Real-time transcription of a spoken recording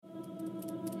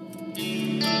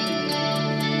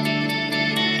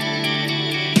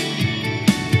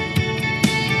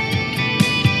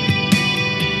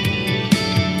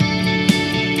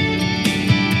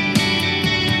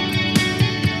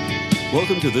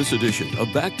Welcome to this edition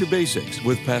of Back to Basics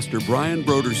with Pastor Brian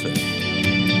Brodersen.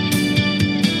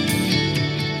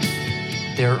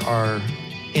 There are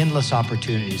endless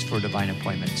opportunities for divine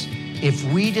appointments. If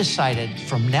we decided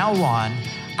from now on,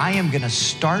 I am going to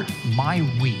start my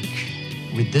week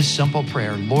with this simple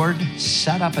prayer, Lord,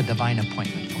 set up a divine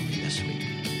appointment for me this week.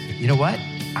 You know what?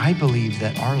 I believe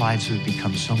that our lives would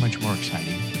become so much more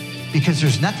exciting because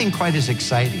there's nothing quite as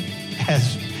exciting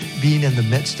as being in the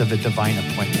midst of a divine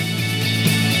appointment.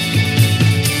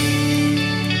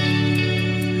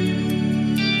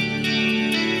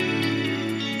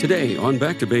 Today on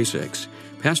Back to Basics,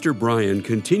 Pastor Brian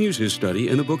continues his study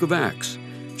in the book of Acts.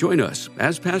 Join us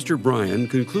as Pastor Brian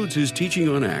concludes his teaching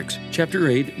on Acts, chapter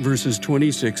 8, verses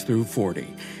 26 through 40,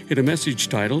 in a message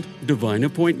titled Divine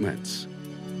Appointments.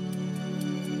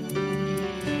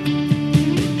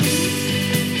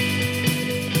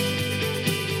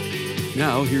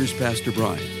 Now, here's Pastor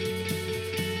Brian.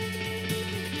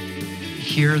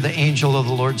 Here, the angel of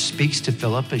the Lord speaks to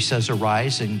Philip. He says,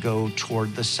 arise and go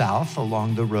toward the south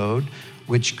along the road,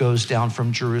 which goes down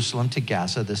from Jerusalem to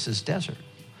Gaza. This is desert.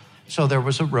 So there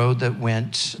was a road that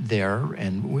went there,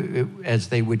 and as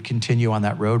they would continue on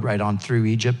that road, right on through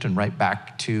Egypt and right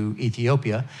back to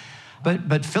Ethiopia.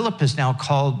 But Philip is now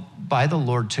called by the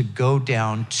Lord to go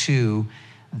down to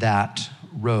that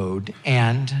road.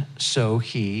 And so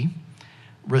he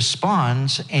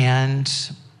responds, and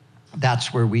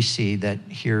that's where we see that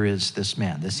here is this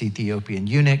man, this Ethiopian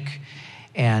eunuch,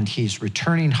 and he's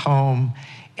returning home.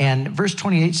 And verse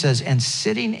 28 says, and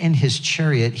sitting in his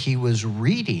chariot, he was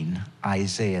reading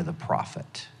Isaiah the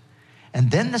prophet.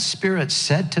 And then the Spirit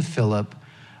said to Philip,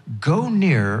 go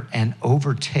near and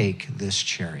overtake this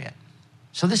chariot.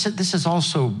 So this is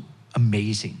also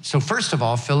amazing. So first of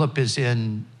all, Philip is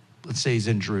let's say he's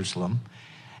in Jerusalem.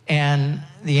 And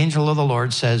the angel of the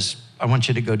Lord says, I want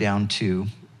you to go down to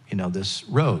this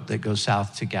road that goes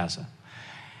south to Gaza.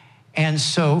 And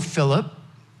so Philip,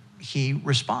 he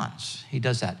responds. He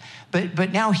does that.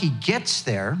 But now he gets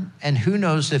there, and who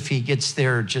knows if he gets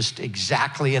there just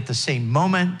exactly at the same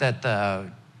moment that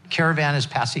the caravan is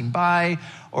passing by,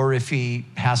 or if he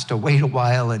has to wait a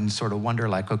while and sort of wonder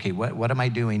like, okay, what am I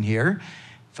doing here?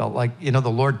 Felt like, the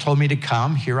Lord told me to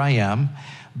come. Here I am.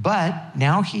 But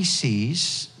now he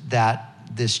sees that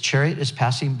this chariot is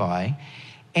passing by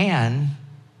and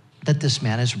that this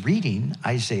man is reading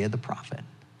Isaiah the prophet.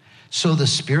 So the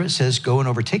Spirit says, go and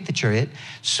overtake the chariot.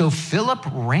 So Philip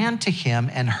ran to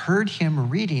him and heard him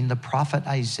reading the prophet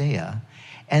Isaiah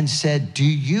and said, do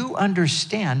you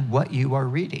understand what you are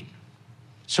reading?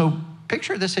 So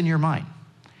picture this in your mind.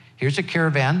 Here's a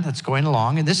caravan that's going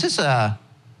along, and this is a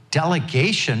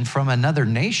delegation from another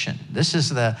nation. This is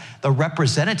the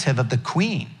representative of the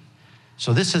queen.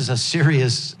 So this is a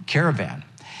serious caravan.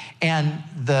 And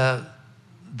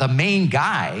the main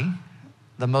guy,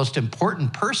 the most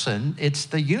important person, it's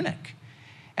the eunuch.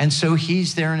 And so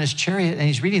he's there in his chariot and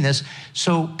he's reading this.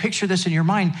 So picture this in your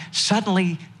mind.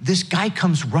 Suddenly, this guy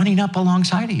comes running up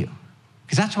alongside of you,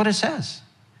 because that's what it says.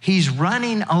 He's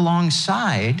running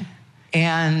alongside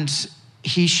and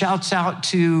he shouts out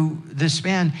to this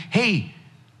man, hey,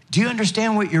 do you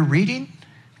understand what you're reading?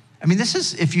 I mean, this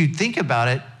is, if you think about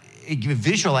it,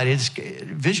 visualize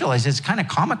it, it's kind of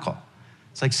comical.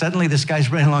 It's like suddenly this guy's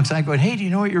running alongside going, hey, do you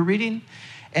know what you're reading?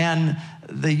 And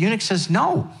the eunuch says,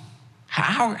 no.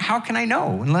 How can I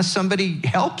know unless somebody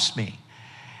helps me?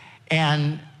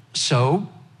 And so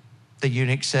the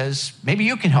eunuch says, maybe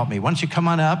you can help me. Why don't you come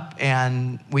on up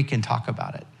and we can talk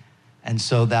about it? And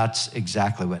so that's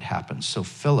exactly what happens. So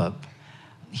Philip,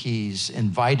 he's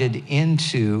invited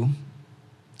into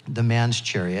the man's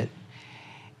chariot.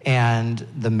 And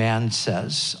the man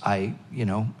says,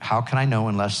 how can I know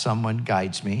unless someone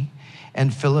guides me?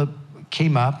 And Philip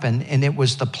came up, and it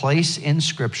was the place in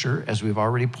Scripture, as we've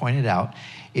already pointed out,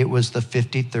 it was the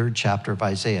 53rd chapter of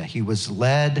Isaiah. He was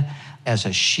led as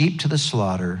a sheep to the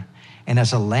slaughter, and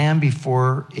as a lamb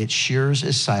before its shears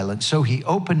is silent. So he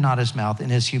opened not his mouth.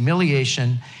 In his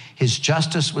humiliation, his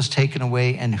justice was taken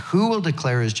away, and who will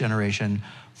declare his generation?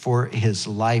 For his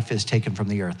life is taken from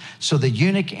the earth. So the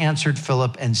eunuch answered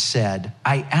Philip and said,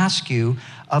 I ask you,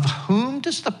 of whom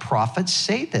does the prophet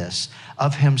say this?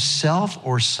 Of himself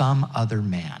or some other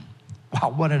man?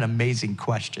 Wow, what an amazing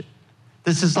question.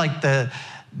 This is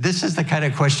the kind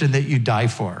of question that you die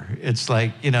for. It's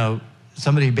like,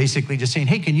 somebody basically just saying,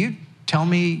 hey, can you tell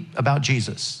me about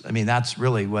Jesus? I mean, that's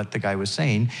really what the guy was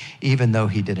saying, even though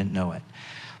he didn't know it.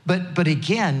 But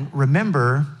again,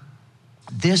 remember,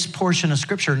 this portion of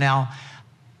Scripture. Now,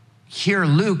 here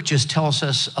Luke just tells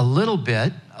us a little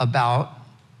bit about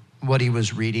what he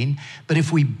was reading. But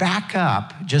if we back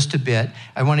up just a bit,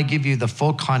 I want to give you the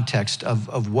full context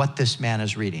of what this man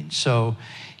is reading. So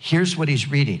here's what he's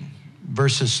reading.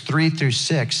 Verses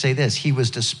 3-6 say this: he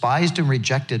was despised and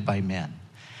rejected by men,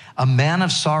 a man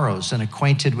of sorrows and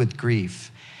acquainted with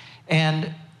grief.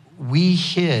 And we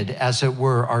hid, as it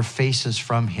were, our faces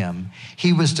from him.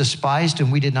 He was despised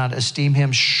and we did not esteem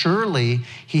him. Surely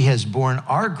he has borne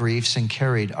our griefs and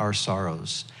carried our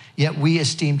sorrows. Yet we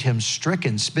esteemed him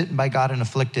stricken, smitten by God and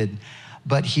afflicted.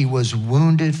 But he was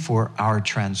wounded for our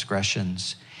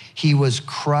transgressions. He was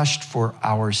crushed for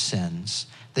our sins.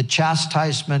 The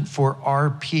chastisement for our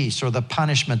peace, or the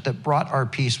punishment that brought our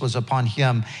peace, was upon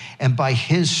him. And by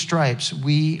his stripes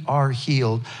we are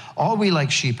healed. All we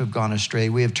like sheep have gone astray.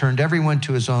 We have turned everyone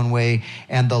to his own way,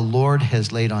 and the Lord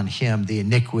has laid on him the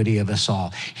iniquity of us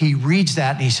all. He reads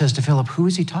that and he says to Philip, who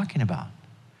is he talking about?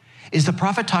 Is the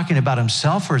prophet talking about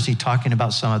himself, or is he talking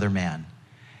about some other man?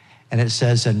 And it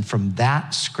says, and from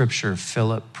that scripture,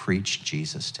 Philip preached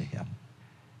Jesus to him.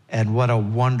 And what a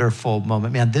wonderful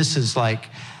moment. Man, this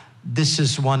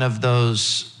is one of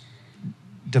those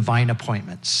divine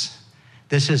appointments.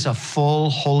 This is a full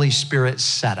Holy Spirit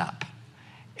setup.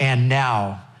 And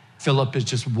now Philip is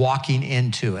just walking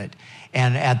into it.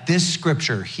 And at this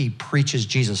scripture, he preaches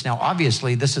Jesus. Now,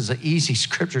 obviously, this is an easy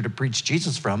scripture to preach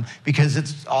Jesus from because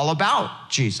it's all about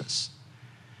Jesus.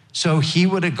 So he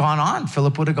would have gone on,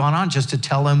 Philip would have gone on just to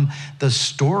tell him the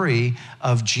story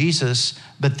of Jesus.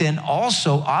 But then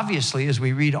also, obviously, as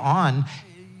we read on,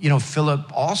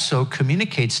 Philip also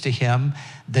communicates to him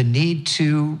the need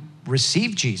to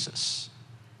receive Jesus,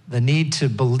 the need to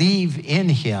believe in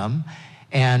him.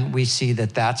 And we see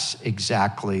that that's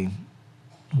exactly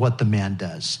what the man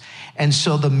does. And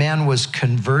so the man was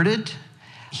converted.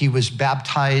 He was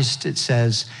baptized, it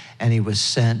says, and he was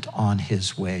sent on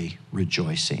his way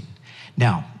rejoicing.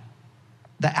 Now,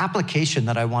 the application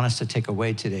that I want us to take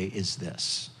away today is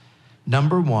this.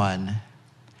 Number one,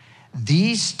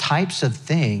 these types of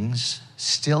things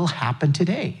still happen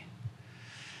today.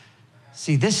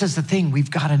 See, this is the thing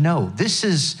we've got to know. This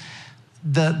is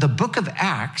the book of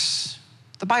Acts,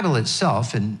 the Bible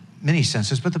itself in many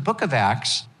senses, but the book of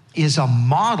Acts is a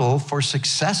model for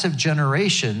successive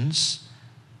generations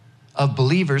of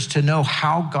believers to know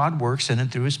how God works in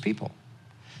and through his people.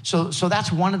 So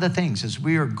that's one of the things as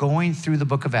we are going through the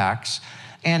book of Acts.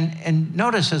 And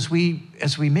notice as we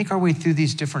make our way through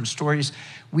these different stories,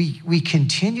 we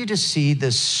continue to see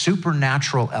this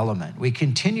supernatural element. We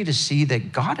continue to see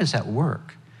that God is at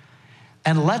work.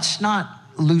 And let's not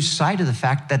lose sight of the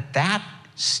fact that that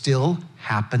still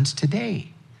happens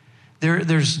today.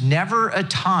 There's never a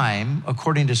time,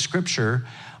 according to Scripture,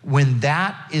 when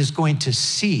that is going to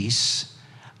cease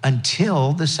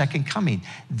until the second coming.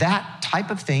 That type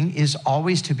of thing is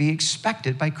always to be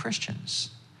expected by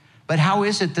Christians. But how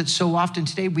is it that so often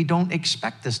today we don't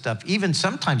expect this stuff? Even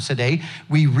sometimes today,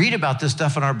 we read about this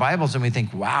stuff in our Bibles and we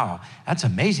think, wow, that's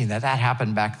amazing that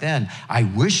happened back then. I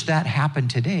wish that happened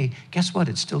today. Guess what?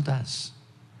 It still does.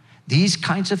 These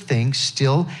kinds of things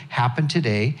still happen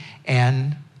today,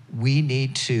 and we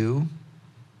need to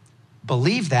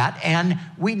believe that, and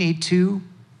we need to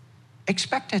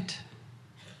expect it.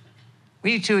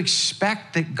 We need to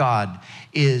expect that God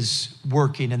is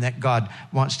working and that God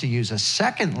wants to use us.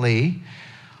 Secondly,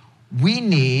 we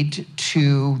need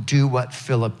to do what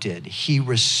Philip did. He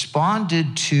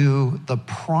responded to the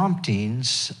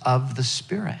promptings of the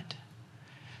Spirit.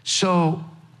 So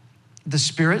the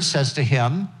Spirit says to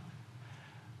him,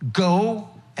 go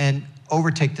and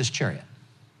overtake this chariot.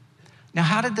 Now,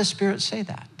 how did the Spirit say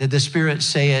that? Did the Spirit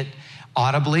say it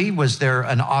audibly? Was there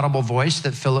an audible voice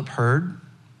that Philip heard?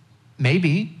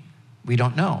 Maybe. We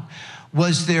don't know.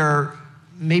 Was there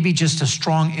maybe just a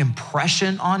strong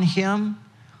impression on him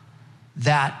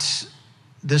that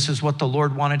this is what the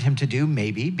Lord wanted him to do?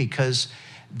 Maybe, because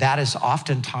that is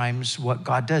oftentimes what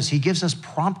God does. He gives us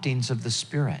promptings of the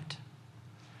Spirit.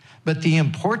 But the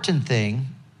important thing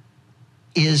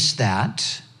is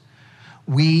that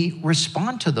we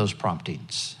respond to those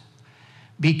promptings,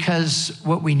 because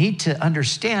what we need to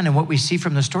understand and what we see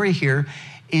from the story here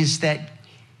is that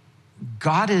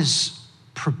God is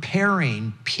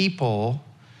preparing people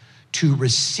to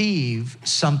receive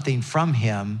something from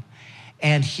him,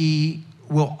 and he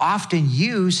will often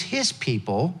use his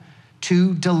people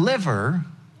to deliver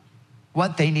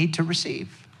what they need to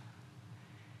receive.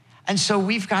 And so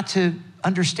we've got to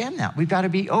understand that. We've got to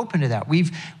be open to that.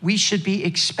 We should be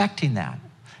expecting that.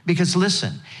 Because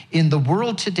listen, in the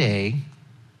world today,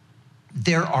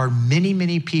 there are many,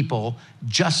 many people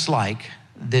just like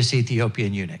this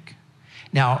Ethiopian eunuch.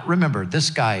 Now, remember, this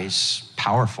guy's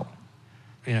powerful.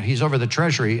 he's over the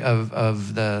treasury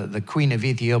of the Queen of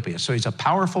Ethiopia. So he's a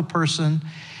powerful person.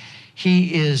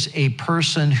 He is a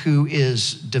person who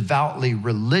is devoutly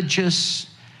religious.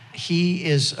 He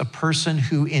is a person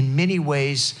who in many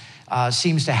ways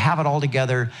seems to have it all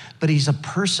together, but he's a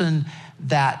person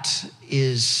that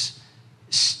is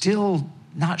still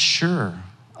not sure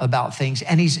about things,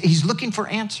 and he's looking for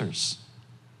answers.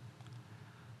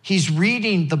 He's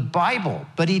reading the Bible,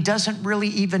 but he doesn't really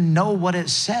even know what it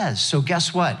says. So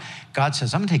guess what? God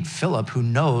says, I'm gonna take Philip, who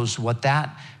knows what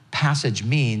that passage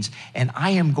means, and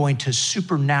I am going to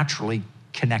supernaturally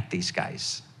connect these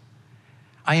guys.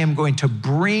 I am going to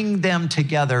bring them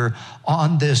together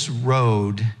on this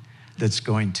road that's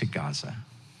going to Gaza.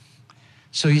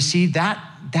 So you see, that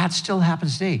still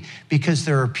happens today, because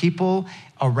there are people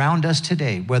around us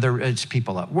today, whether it's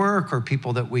people at work or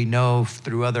people that we know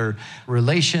through other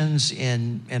relations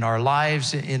in our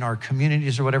lives, in our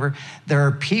communities or whatever. There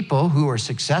are people who are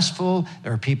successful.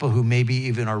 There are people who maybe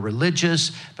even are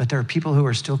religious, but there are people who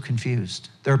are still confused.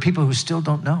 There are people who still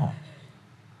don't know.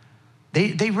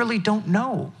 They really don't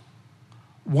know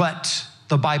what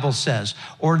the Bible says,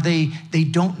 or they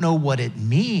don't know what it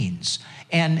means.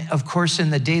 And of course, in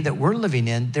the day that we're living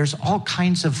in, there's all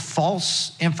kinds of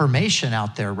false information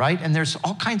out there, right? And there's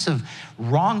all kinds of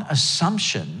wrong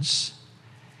assumptions.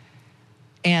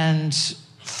 And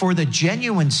for the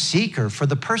genuine seeker, for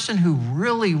the person who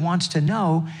really wants to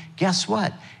know, guess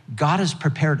what? God has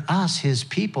prepared us, his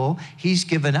people. He's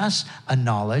given us a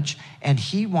knowledge, and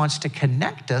he wants to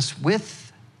connect us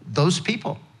with those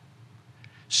people,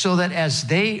 so that as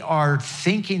they are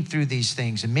thinking through these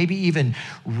things and maybe even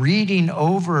reading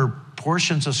over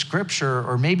portions of scripture,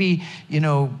 or maybe,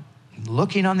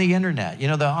 looking on the internet,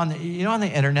 on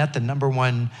the internet, the number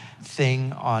one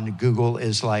thing on Google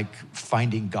is like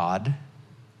finding God.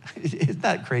 Isn't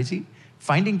that crazy?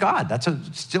 Finding God. That's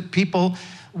still people,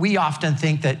 we often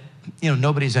think that,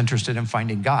 nobody's interested in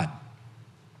finding God.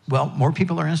 Well, more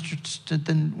people are interested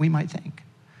than we might think.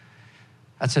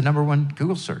 That's the number one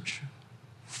Google search.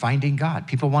 Finding God.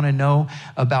 People want to know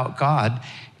about God,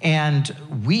 and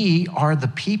we are the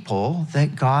people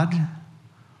that God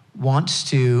wants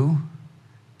to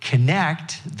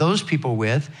connect those people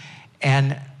with,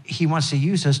 and he wants to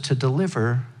use us to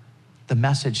deliver the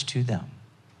message to them.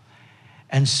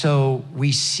 And so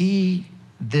we see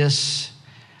this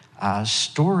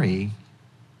story,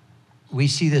 we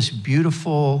see this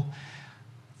beautiful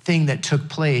thing that took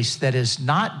place that is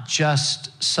not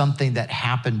just something that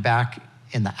happened back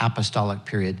in the apostolic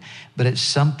period, but it's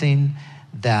something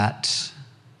that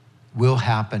will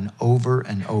happen over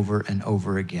and over and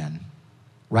over again,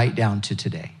 right down to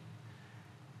today.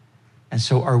 And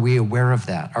so are we aware of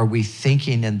that? Are we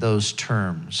thinking in those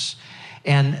terms?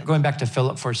 And going back to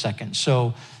Philip for a second.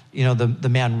 So, the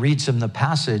man reads him the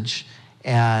passage,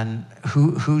 and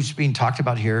who's being talked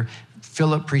about here?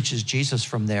 Philip preaches Jesus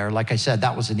from there. Like I said,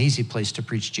 that was an easy place to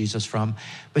preach Jesus from.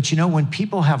 But when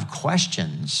people have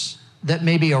questions that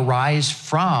maybe arise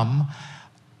from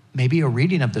maybe a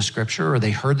reading of the scripture, or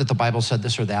they heard that the Bible said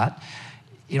this or that,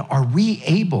 are we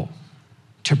able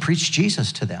to preach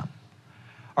Jesus to them?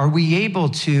 Are we able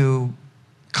to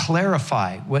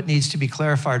clarify what needs to be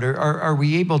clarified? Or are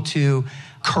we able to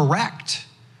correct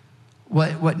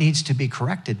what needs to be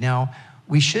corrected? Now,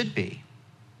 we should be.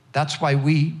 That's why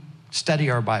we study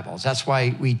our Bibles. That's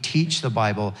why we teach the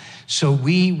Bible, so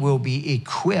we will be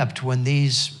equipped when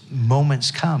these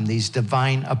moments come, these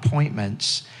divine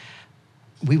appointments,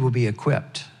 we will be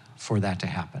equipped for that to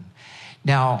happen.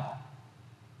 Now,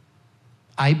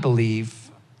 I believe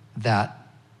that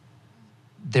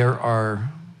there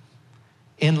are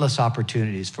endless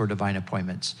opportunities for divine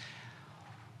appointments.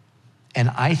 And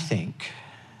I think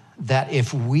that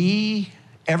if we,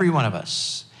 every one of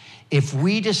us, if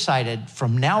we decided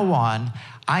from now on,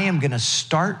 I am going to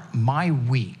start my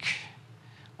week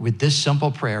with this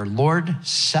simple prayer: Lord,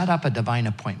 set up a divine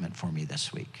appointment for me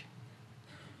this week.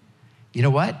 You know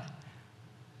what?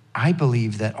 I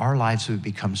believe that our lives would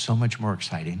become so much more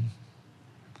exciting,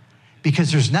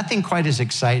 because there's nothing quite as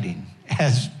exciting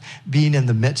as being in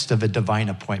the midst of a divine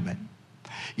appointment.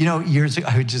 Years ago,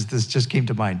 this just came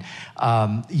to mind.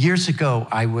 Years ago,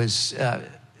 I was,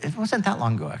 it wasn't that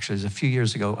long ago, actually. It was a few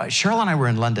years ago. Cheryl and I were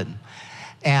in London,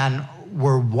 and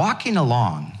we're walking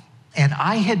along, and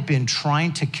I had been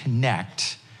trying to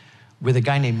connect with a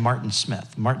guy named Martin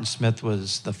Smith. Martin Smith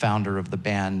was the founder of the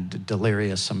band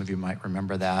Delirious. Some of you might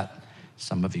remember that.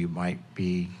 Some of you might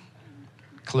be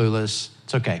clueless.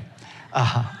 It's okay.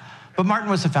 But Martin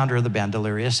was the founder of the band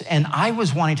Delirious, and I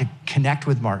was wanting to connect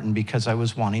with Martin because I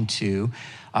was wanting to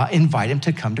invite him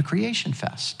to come to Creation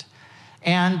Fest.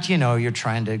 And, you're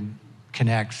trying to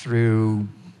connect through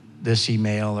this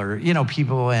email or,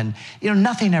 people, and,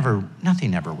 nothing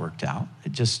ever worked out.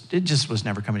 It just was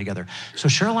never coming together. So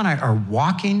Cheryl and I are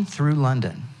walking through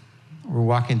London. We're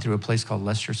walking through a place called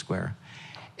Leicester Square.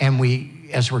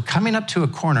 And as we're coming up to a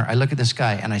corner, I look at this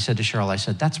guy and I said to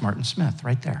Cheryl, that's Martin Smith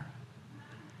right there.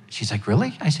 She's like,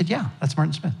 really? I said, yeah, that's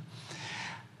Martin Smith.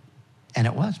 And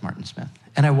it was Martin Smith.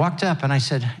 And I walked up and I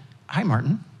said, hi,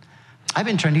 Martin. I've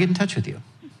been trying to get in touch with you.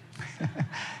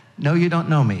 No, you don't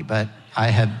know me, but I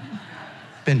have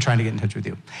been trying to get in touch with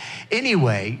you.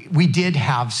 Anyway, we did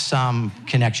have some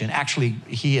connection. Actually,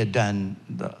 he had done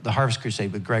the Harvest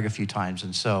Crusade with Greg a few times.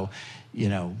 And so,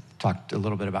 talked a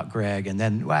little bit about Greg. And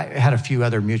then I had a few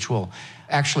other mutual,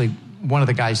 actually, one of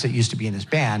the guys that used to be in his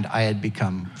band, I had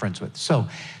become friends with. So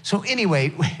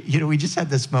anyway, we just had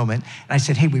this moment. And I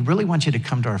said, hey, we really want you to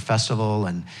come to our festival.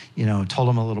 And, told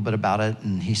him a little bit about it.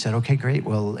 And he said, okay, great.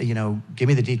 Well, give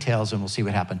me the details and we'll see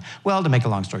what happened. Well, to make a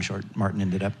long story short, Martin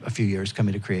ended up a few years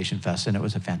coming to Creation Fest, and it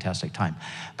was a fantastic time.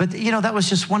 But, that was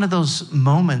just one of those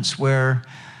moments where,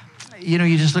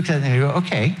 you just looked at it and you go,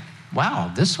 okay,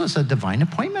 wow, this was a divine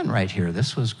appointment right here.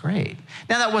 This was great.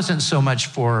 Now, that wasn't so much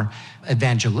for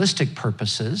evangelistic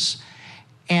purposes,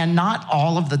 and not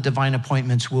all of the divine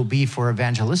appointments will be for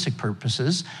evangelistic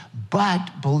purposes,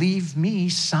 but believe me,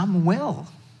 some will.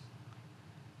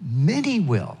 Many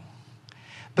will.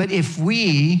 But if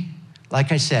we,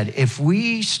 like I said, if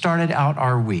we started out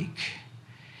our week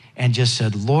and just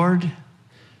said, Lord,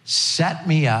 set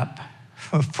me up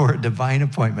for a divine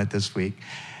appointment this week,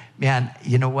 man,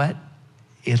 you know what?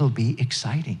 It'll be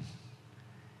exciting.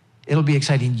 It'll be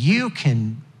exciting. You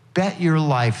can bet your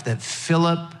life that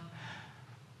Philip,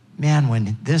 man,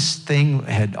 when this thing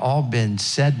had all been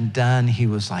said and done, he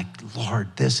was like,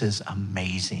 Lord, this is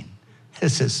amazing.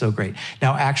 This is so great.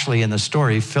 Now, actually, in the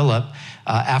story, Philip,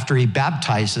 after he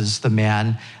baptizes the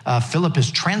man, Philip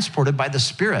is transported by the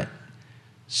Spirit.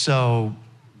 So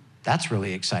that's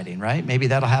really exciting, right? Maybe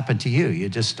that'll happen to you. You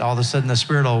just, all of a sudden, the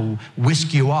Spirit will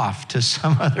whisk you off to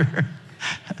some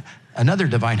another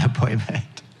divine appointment.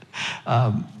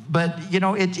 But,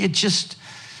 it just,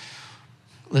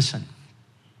 listen,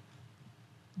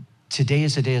 today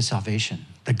is a day of salvation.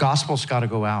 The gospel's got to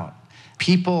go out.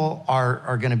 People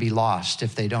are going to be lost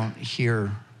if they don't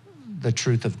hear the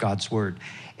truth of God's word.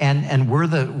 And we're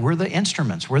the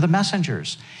instruments. We're the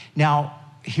messengers. Now,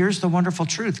 here's the wonderful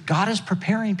truth. God is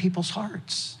preparing people's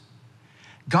hearts.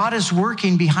 God is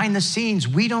working behind the scenes.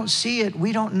 We don't see it.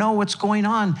 We don't know what's going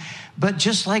on. But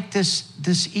just like this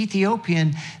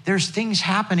Ethiopian, there's things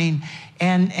happening,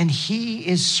 and he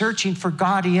is searching for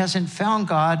God. He hasn't found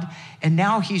God, and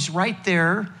now he's right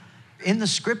there in the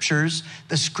scriptures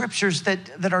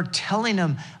that are telling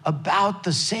him about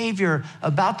the Savior,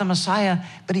 about the Messiah,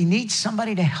 but he needs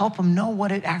somebody to help him know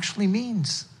what it actually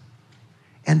means.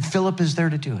 And Philip is there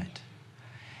to do it.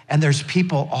 And there's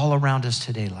people all around us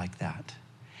today like that.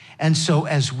 And so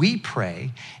as we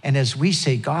pray and as we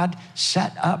say, God,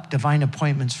 set up divine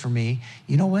appointments for me,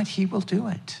 you know what? He will do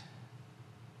it.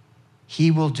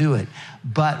 He will do it.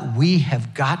 But we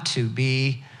have got to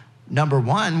be, number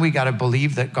one, we got to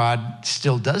believe that God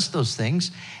still does those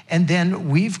things. And then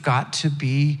we've got to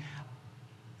be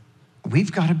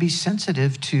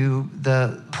sensitive to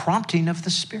the prompting of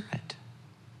the Spirit.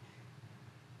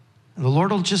 The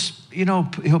Lord will just, he'll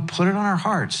put it on our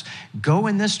hearts. Go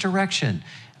in this direction.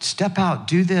 Step out,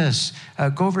 do this,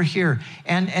 go over here.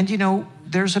 And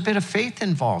there's a bit of faith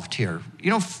involved here.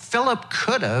 Philip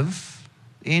could have,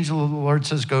 the angel of the Lord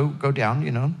says, go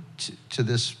down, to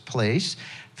this place.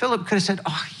 Philip could have said,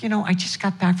 I just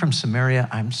got back from Samaria.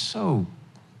 I'm just so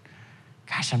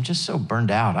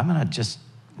burned out. I'm going to just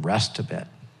rest a bit.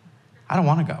 I don't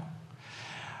want to go.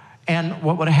 And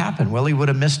what would have happened? Well, he would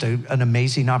have missed an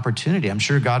amazing opportunity. I'm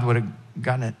sure God would have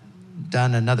gotten it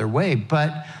done another way.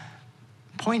 But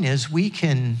the point is, we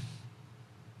can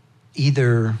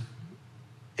either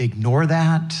ignore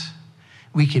that,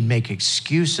 we can make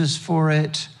excuses for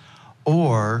it,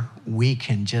 or we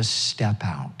can just step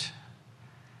out.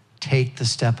 Take the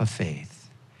step of faith.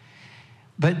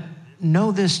 But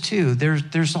know this too,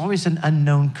 there's always an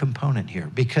unknown component here,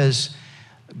 because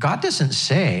God doesn't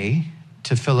say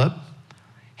to Philip,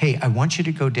 hey, I want you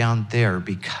to go down there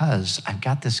because I've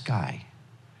got this guy.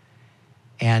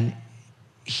 And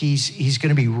he's going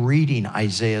to be reading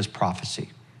Isaiah's prophecy.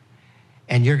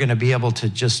 And you're going to be able to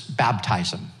just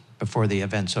baptize him before the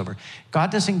event's over.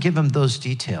 God doesn't give him those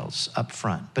details up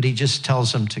front, but he just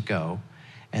tells him to go,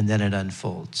 and then it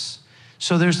unfolds.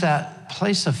 So there's that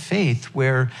place of faith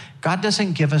where God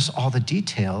doesn't give us all the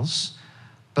details,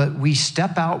 but we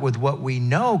step out with what we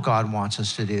know God wants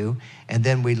us to do, and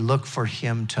then we look for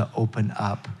him to open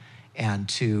up and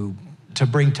to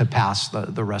bring to pass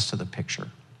the rest of the picture.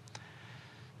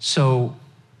 So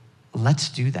let's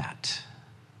do that.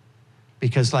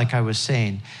 Because like I was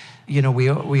saying, you know,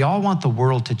 we all want the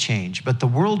world to change, but the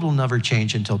world will never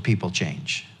change until people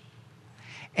change.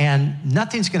 And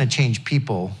nothing's going to change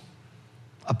people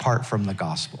apart from the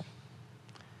gospel.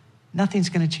 Nothing's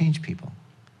going to change people.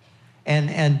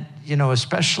 And you know,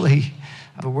 especially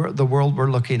the world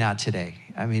we're looking at today.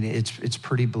 I mean, it's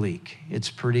pretty bleak. It's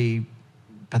pretty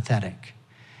pathetic.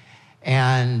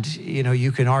 And, you know,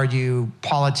 you can argue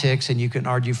politics and you can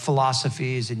argue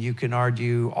philosophies and you can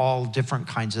argue all different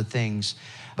kinds of things.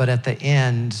 But at the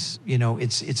end, you know,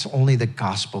 it's only the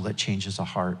gospel that changes a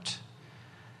heart.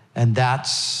 And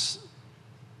that's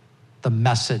the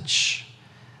message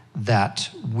that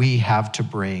we have to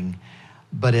bring.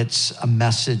 But it's a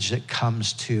message that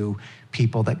comes to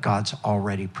people that God's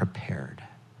already prepared.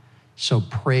 So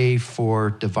pray for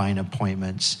divine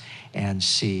appointments and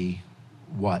see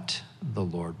what the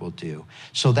Lord will do.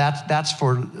 So that's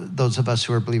for those of us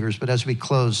who are believers. But as we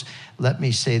close, let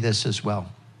me say this as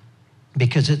well.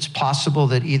 Because it's possible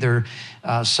that either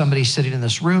somebody sitting in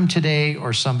this room today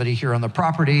or somebody here on the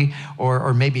property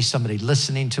or maybe somebody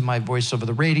listening to my voice over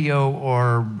the radio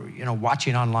or, you know,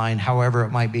 watching online, however it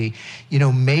might be, you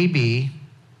know, maybe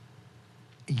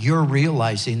you're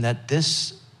realizing that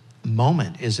this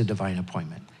moment is a divine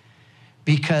appointment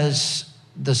because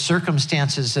the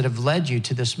circumstances that have led you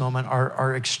to this moment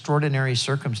are extraordinary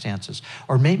circumstances.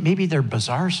 Or maybe they're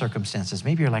bizarre circumstances.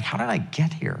 Maybe you're like, how did I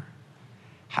get here?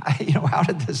 How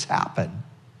did this happen?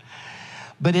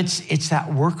 But it's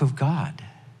that work of God.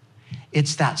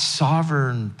 It's that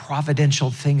sovereign, providential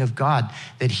thing of God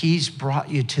that he's brought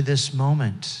you to this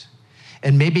moment.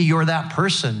 And maybe you're that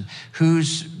person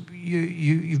who's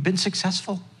you've been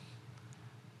successful.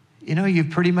 You know, you've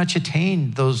pretty much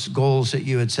attained those goals that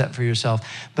you had set for yourself.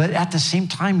 But at the same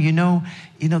time, you know,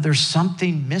 there's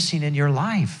something missing in your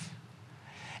life.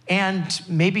 And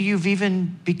maybe you've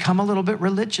even become a little bit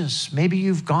religious. Maybe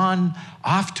you've gone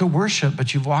off to worship,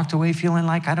 but you've walked away feeling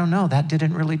like, I don't know, that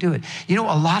didn't really do it. You know,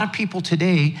 a lot of people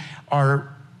today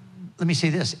are, let me say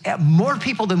this, more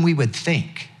people than we would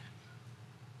think.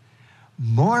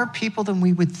 More people than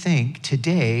we would think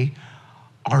today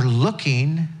are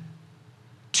looking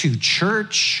to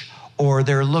church, or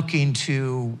they're looking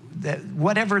to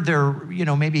whatever their, you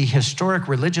know, maybe historic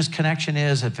religious connection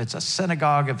is, if it's a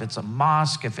synagogue, if it's a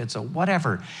mosque, if it's a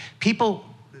whatever. People,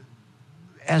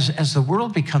 as the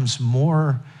world becomes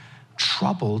more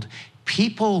troubled,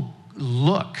 people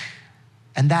look,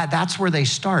 and that's where they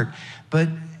start. But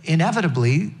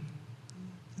inevitably,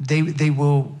 they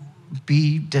will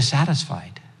be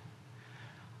dissatisfied.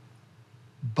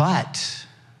 But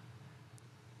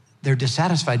they're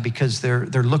dissatisfied because they're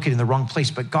looking in the wrong place,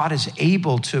 but God is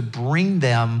able to bring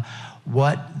them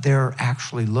what they're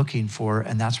actually looking for,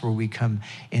 and that's where we come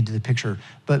into the picture.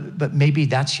 But maybe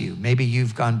that's you. Maybe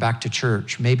you've gone back to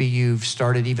church. Maybe you've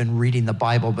started even reading the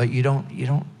Bible, but you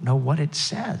don't know what it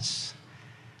says.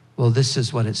 Well, this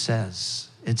is what it says.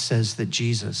 It says that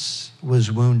Jesus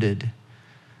was wounded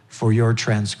for your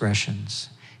transgressions.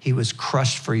 He was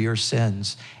crushed for your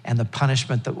sins, and the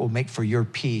punishment that will make for your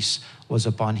peace was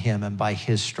upon him, and by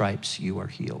his stripes you are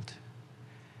healed.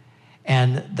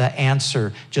 And the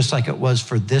answer, just like it was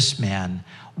for this man,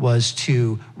 was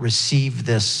to receive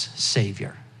this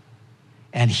Savior.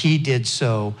 And he did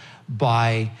so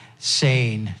by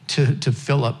saying to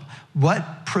Philip,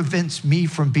 what prevents me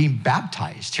from being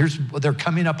baptized? They're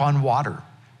coming up on water.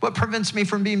 What prevents me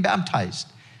from being baptized?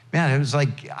 Man, it was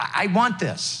like, I want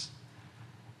this.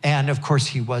 And of course,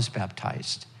 he was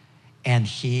baptized, and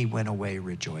he went away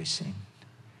rejoicing.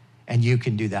 And you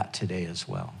can do that today as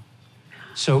well.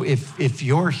 So if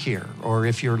you're here or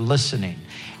if you're listening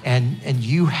and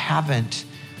you haven't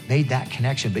made that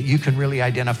connection, but you can really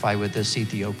identify with this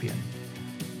Ethiopian,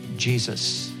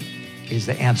 Jesus is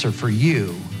the answer for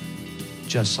you,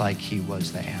 just like he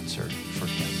was the answer for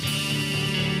him.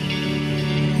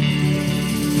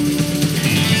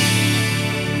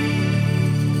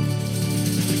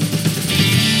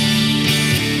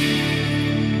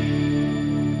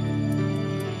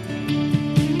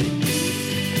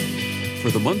 For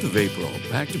the month of April,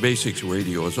 Back to Basics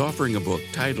Radio is offering a book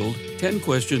titled 10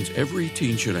 Questions Every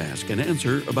Teen Should Ask and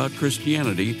Answer About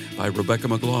Christianity by Rebecca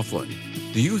McLaughlin.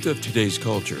 The youth of today's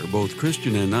culture, both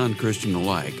Christian and non-Christian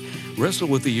alike, wrestle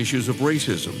with the issues of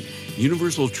racism,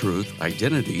 universal truth,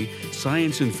 identity,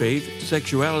 science and faith,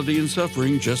 sexuality and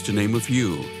suffering, just to name a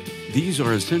few. These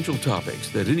are essential topics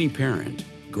that any parent,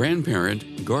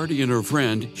 grandparent, guardian, or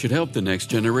friend should help the next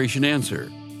generation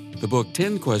answer. The book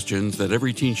 10 Questions That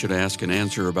Every Teen Should Ask and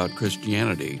Answer About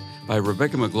Christianity by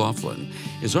Rebecca McLaughlin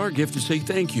is our gift to say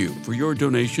thank you for your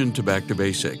donation to Back to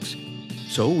Basics.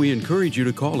 So we encourage you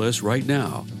to call us right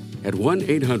now at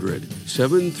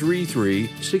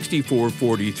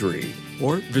 1-800-733-6443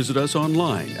 or visit us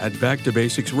online at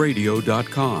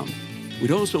backtobasicsradio.com. We'd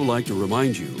also like to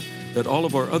remind you that all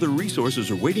of our other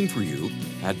resources are waiting for you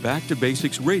at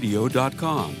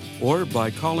backtobasicsradio.com or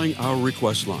by calling our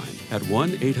request line at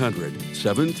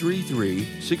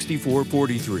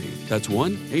 1-800-733-6443. That's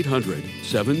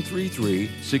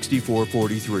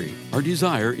 1-800-733-6443. Our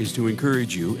desire is to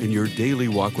encourage you in your daily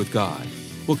walk with God.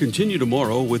 We'll continue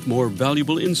tomorrow with more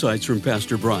valuable insights from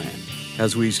Pastor Brian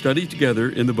as we study together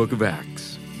in the book of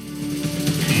Acts.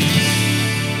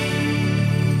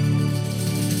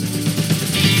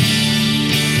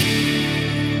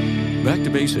 Back to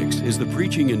Basics is the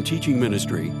preaching and teaching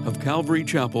ministry of Calvary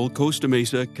Chapel, Costa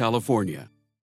Mesa, California.